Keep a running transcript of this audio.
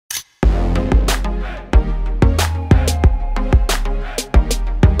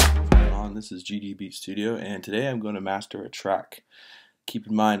This is GD Beat Studio, and today I'm going to master a track. Keep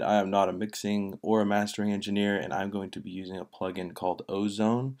in mind, I am not a mixing or a mastering engineer, and I'm going to be using a plugin called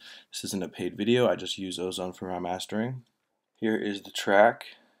Ozone. This isn't a paid video, I just use Ozone for my mastering. Here is the track.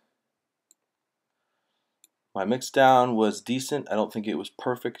 My mixdown was decent. I don't think it was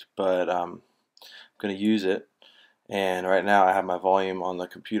perfect, but I'm going to use it. And right now I have my volume on the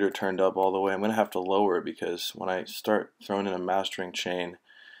computer turned up all the way. I'm going to have to lower it because when I start throwing in a mastering chain,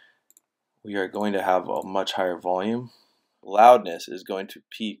 we are going to have a much higher volume. Loudness is going to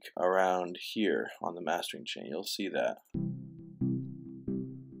peak around here on the mastering chain. You'll see that.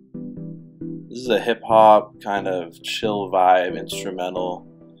 This is a hip hop kind of chill vibe instrumental.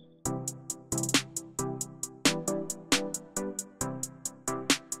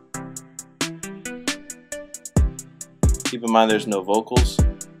 Keep in mind there's no vocals.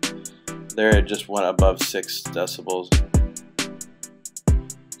 There it just went above 6 decibels.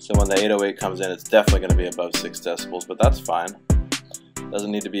 So when the 808 comes in, it's definitely going to be above 6 decibels, but that's fine. Doesn't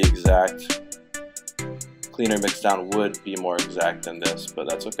need to be exact. Cleaner mixdown would be more exact than this, but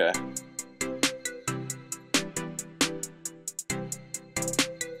that's okay.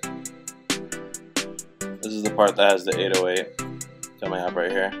 This is the part that has the 808 coming up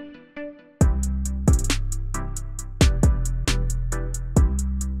right here.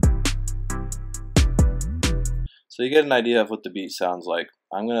 So you get an idea of what the beat sounds like.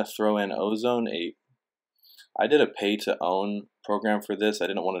 I'm going to throw in Ozone 8. I did a pay to own program for this. I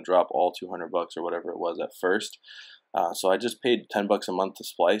didn't want to drop all 200 bucks or whatever it was at first. So I just paid 10 bucks a month to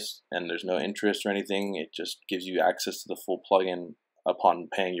splice, and there's no interest or anything. It just gives you access to the full plugin upon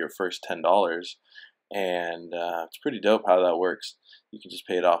paying your first $10. And it's pretty dope how that works. You can just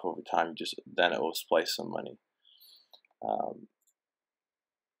pay it off over time. Then it will splice some money.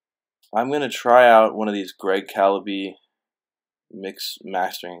 I'm going to try out one of these Greg Caliby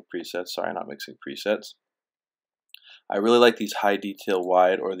mastering presets. Sorry, not mixing presets. I really like these high detail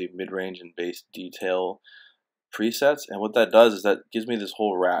wide or the mid-range and bass detail presets, and what that does is that gives me this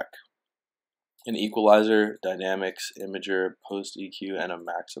whole rack. An equalizer, dynamics, imager, post EQ, and a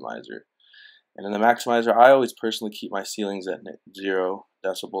maximizer. And in the maximizer, I always personally keep my ceilings at 0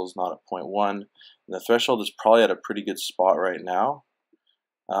 decibels, not at 0.1. And the threshold is probably at a pretty good spot right now.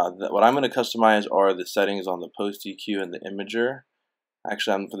 What I'm going to customize are the settings on the post EQ and the imager.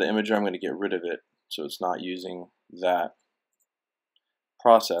 Actually, for the imager, I'm going to get rid of it so it's not using that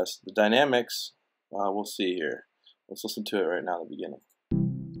process. The dynamics, we'll see here. Let's listen to it right now at the beginning.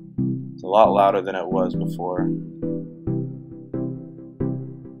 It's a lot louder than it was before.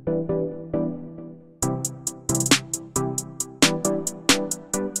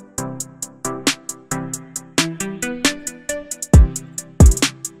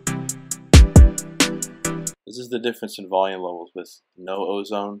 This is the difference in volume levels with no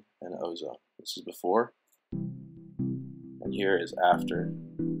ozone and ozone. This is before, and here is after.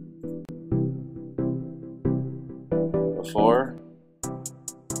 Before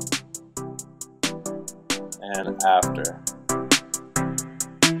and after.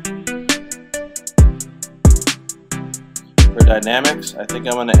 For dynamics, I think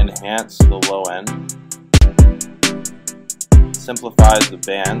I'm going to enhance the low end. Simplifies the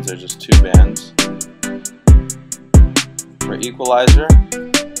bands, there's just 2 bands. For equalizer,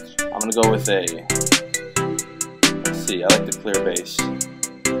 I'm going to go with let's see, I like the clear bass.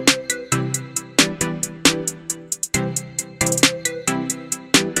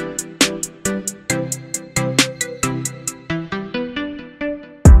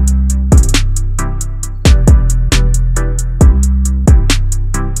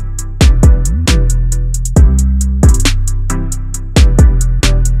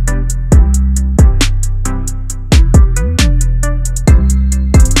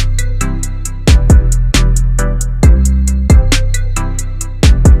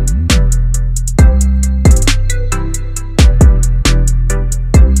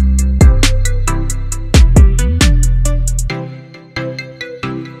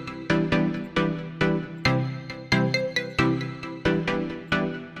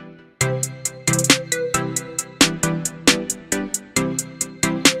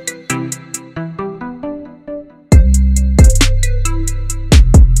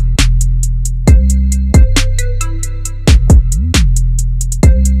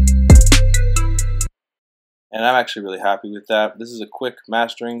 And I'm actually really happy with that. This is a quick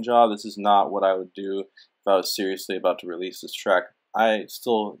mastering job. This is not what I would do if I was seriously about to release this track. I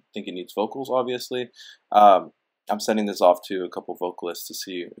still think it needs vocals, obviously. I'm sending this off to a couple vocalists to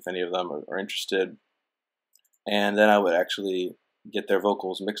see if any of them are interested. And then I would actually get their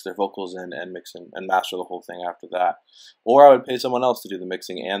vocals, mix their vocals in, and mix and master the whole thing after that. Or I would pay someone else to do the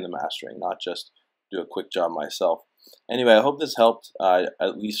mixing and the mastering, not just do a quick job myself. Anyway, I hope this helped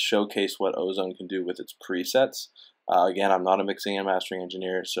at least showcase what Ozone can do with its presets. Again, I'm not a mixing and mastering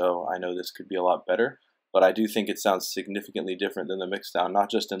engineer, so I know this could be a lot better, but I do think it sounds significantly different than the mixdown,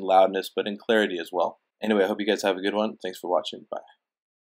 not just in loudness, but in clarity as well. Anyway, I hope you guys have a good one. Thanks for watching. Bye.